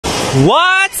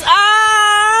What's up?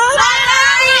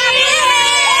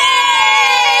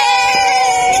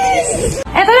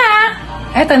 Eto na!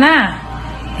 Eto na!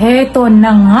 Eto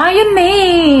na nga yun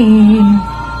eh!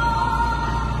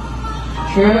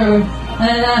 Sure.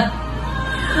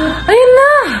 Ayun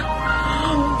na!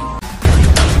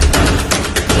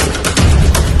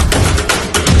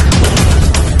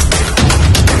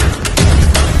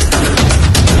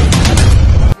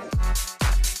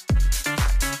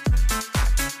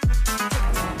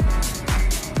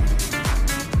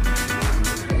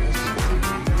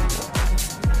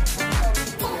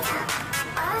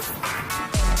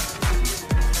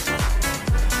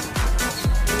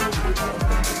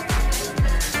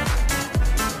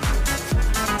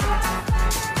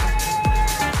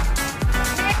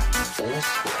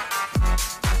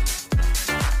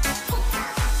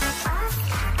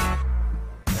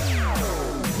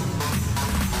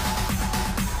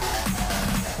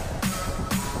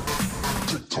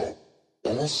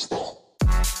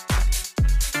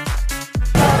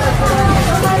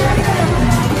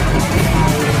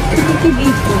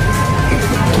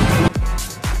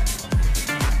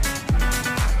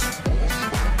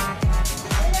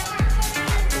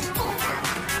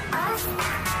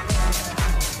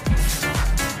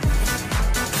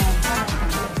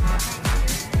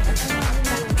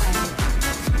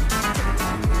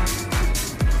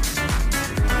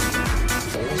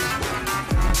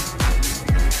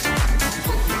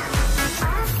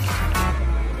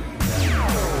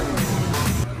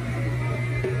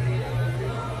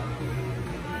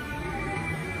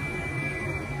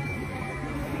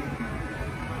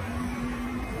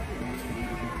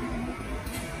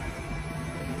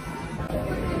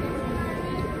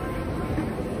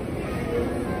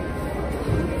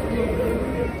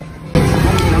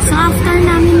 So, after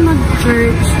namin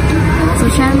mag-church, so,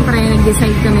 syempre,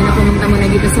 nag-decide kami na pumunta muna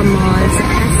dito sa mall, sa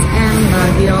SM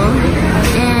Baguio.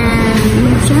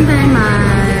 And, syempre,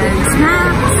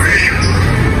 mag-snacks.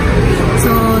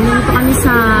 So, nandito kami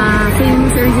sa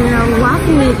famous original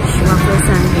Waffle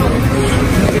sandwich.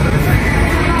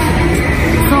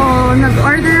 So,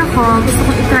 nag-order ako. Gusto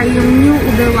ko i-try yung new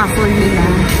ube waffle nila.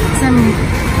 Kasi,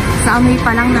 sa amoy pa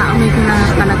lang, na-amoy ko na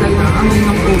talaga yung amoy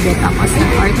ng ube. Tapos,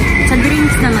 sa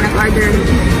drinks naman, nag-order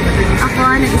ako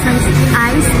ng isang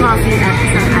iced coffee at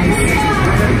isang iced tea.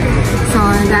 So,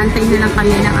 nag-aantay na lang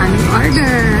kami ng aming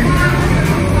order.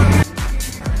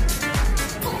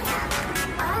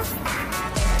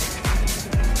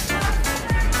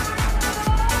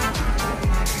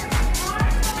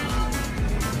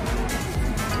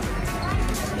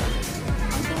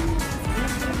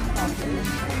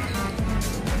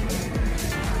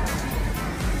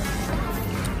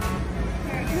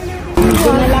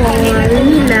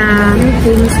 Nila,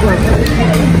 famous waffle.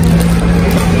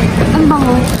 Ang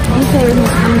bango. Ang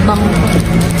fairness, ang bango.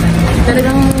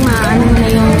 Talagang maano na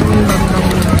yung bango.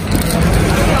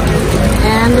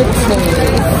 And let's say,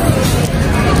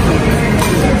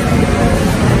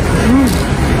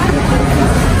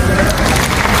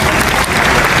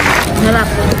 sarap.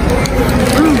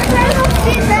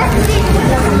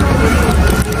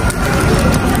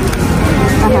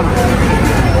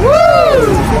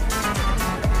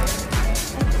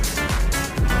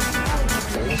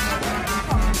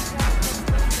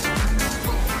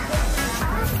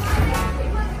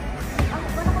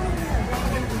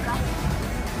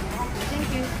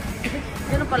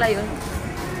 Ano pala yun?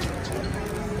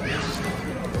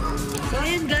 So,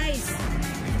 yun guys.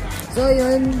 So,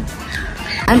 yun.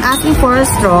 I'm asking for a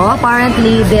straw.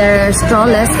 Apparently, they're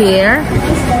strawless here.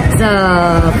 The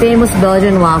famous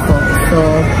Belgian Waffle. So,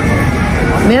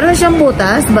 meron siyang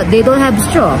butas, but they don't have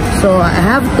straw. So, I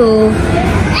have to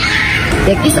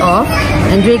take this off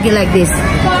and drink it like this.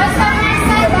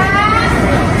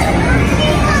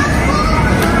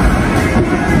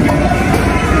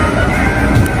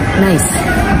 Nice.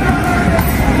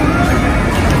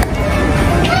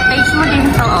 Taste mo din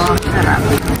to, oh. Sarap.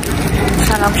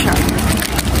 Sarap siya.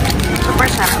 Super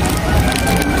sarap.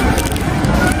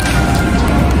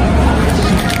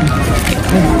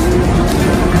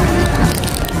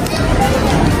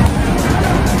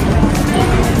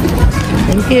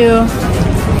 Thank you.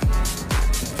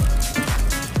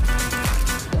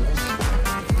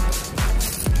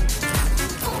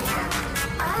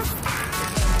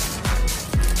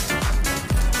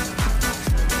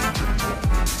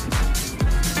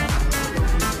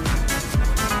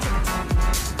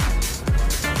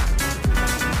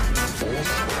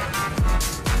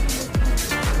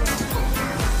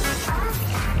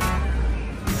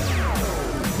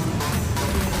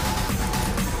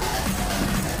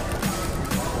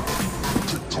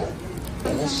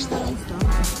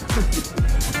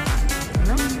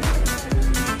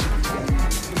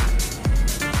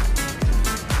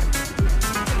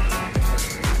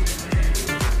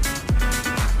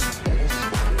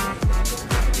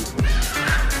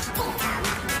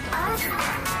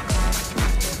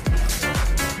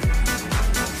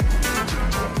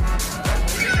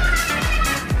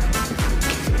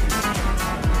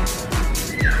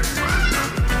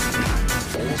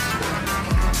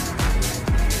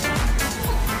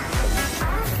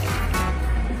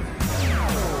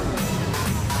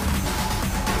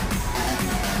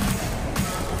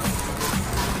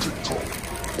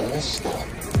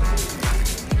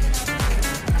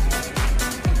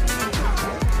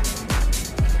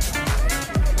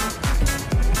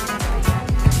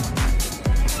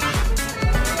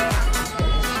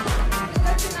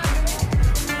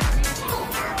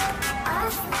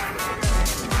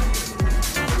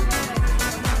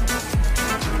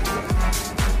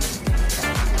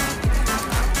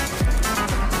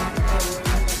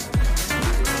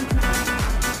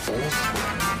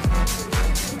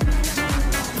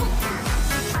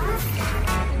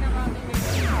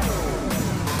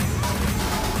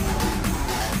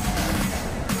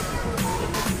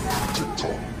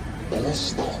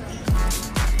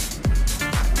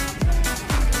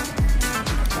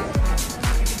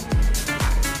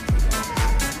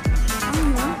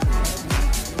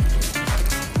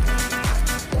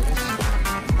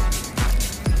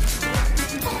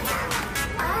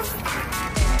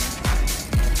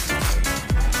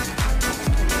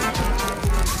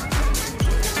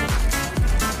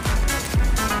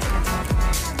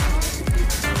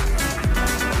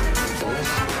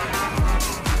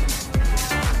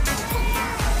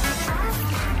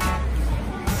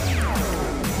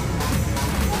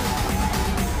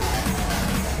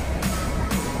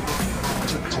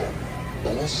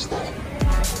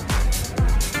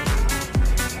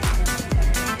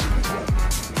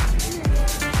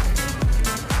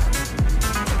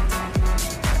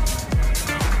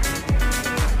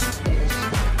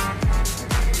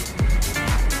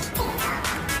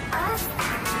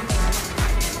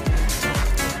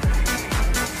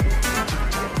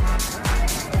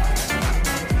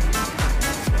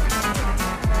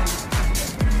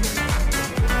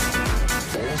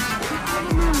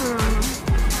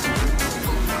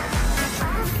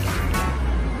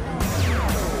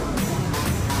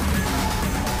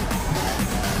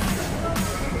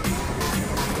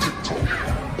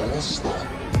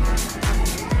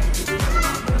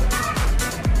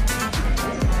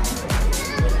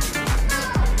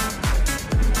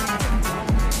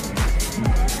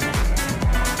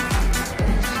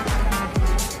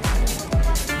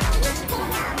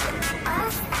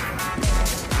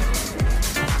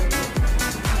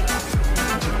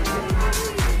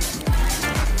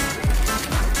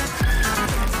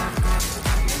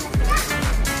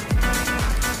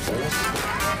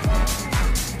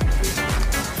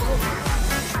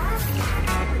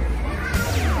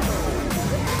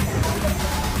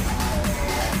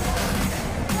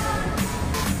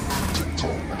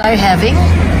 Are you having?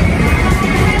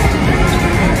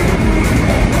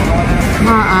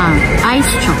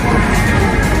 Ice chocolate.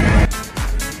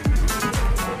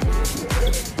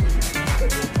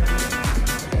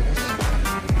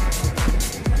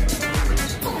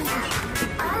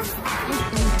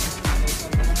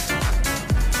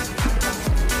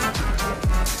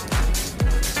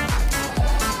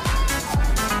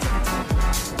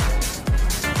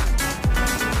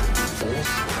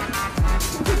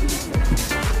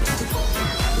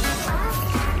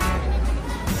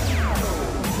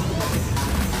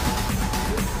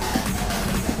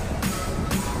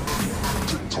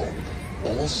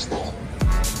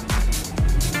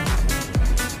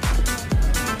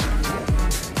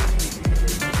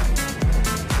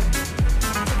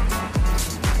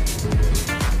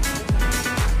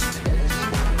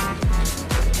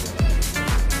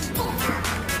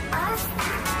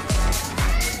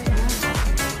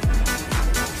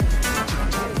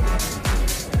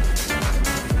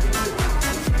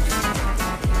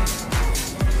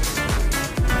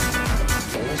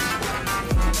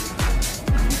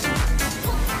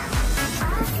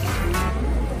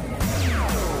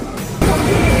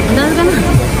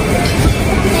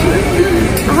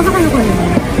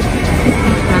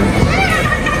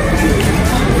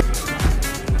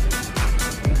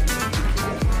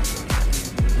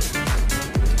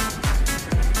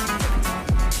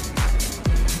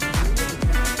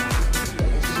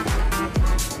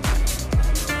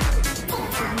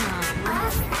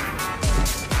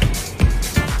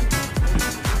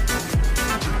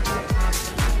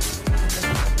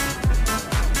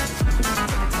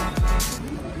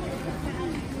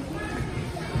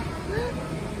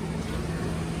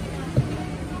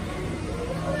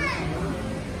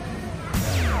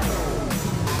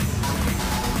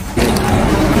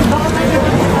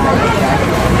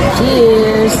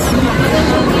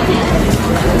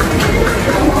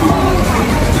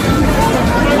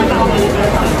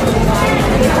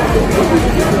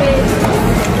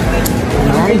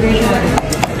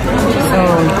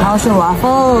 wants a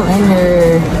waffle and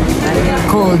they're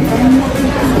cold.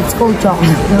 It's cold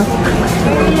chocolate.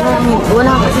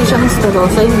 Wala kasi siyang straw,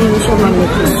 so hindi siya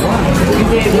mamix.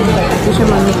 Hindi siya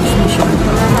mamix siya.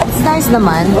 It's nice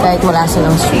naman kahit wala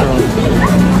silang straw.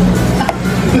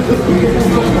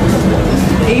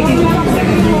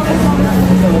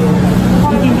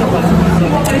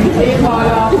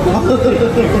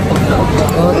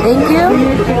 Oh, thank you.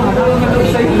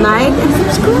 Like,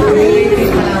 subscribe.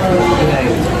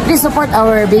 Please support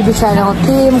our baby channel,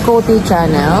 Team Coty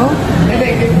channel.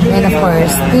 And of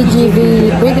course,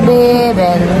 TGV, Pretty Babe,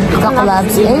 and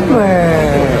Kakalabs Gamer.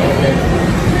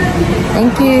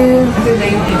 Thank you.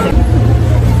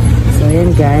 So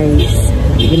yan guys,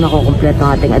 hindi makukumpleto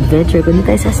ang ating adventure kung hindi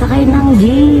tayo sasakay ng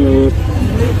jeep.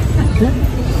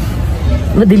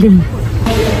 Madilim.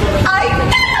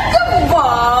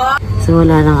 So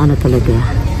wala nang ano talaga.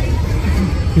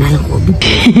 Wala nang COVID.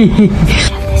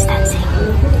 Social distancing.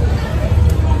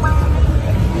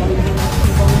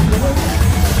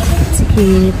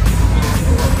 Sikit.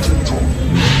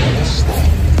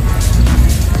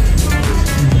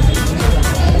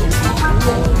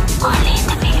 Only in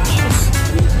the Philippines.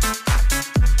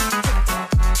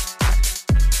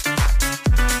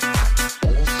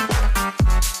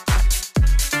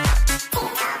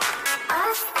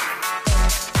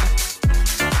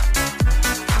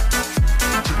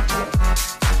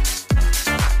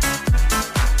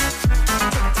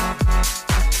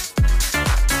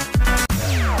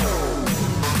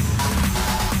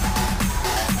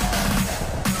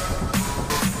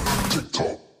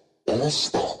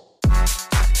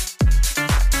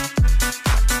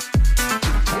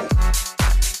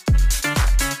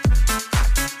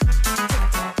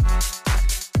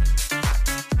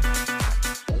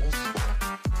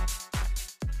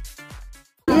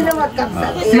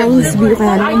 Mainis view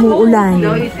kaya na umuulan.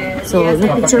 So,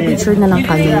 nag-picture-picture na lang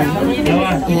kami.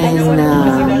 And,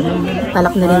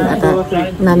 talak na rin ata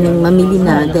namin mamili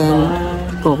na. Then,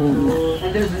 go home na.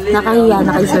 Nakahiya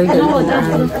na kay Sir Dave.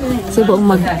 Kasi buong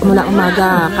mula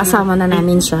umaga, kasama na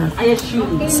namin siya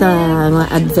sa mga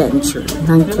adventure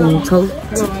ng King Coty.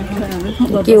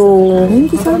 Thank you. Thank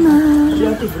you so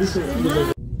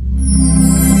much.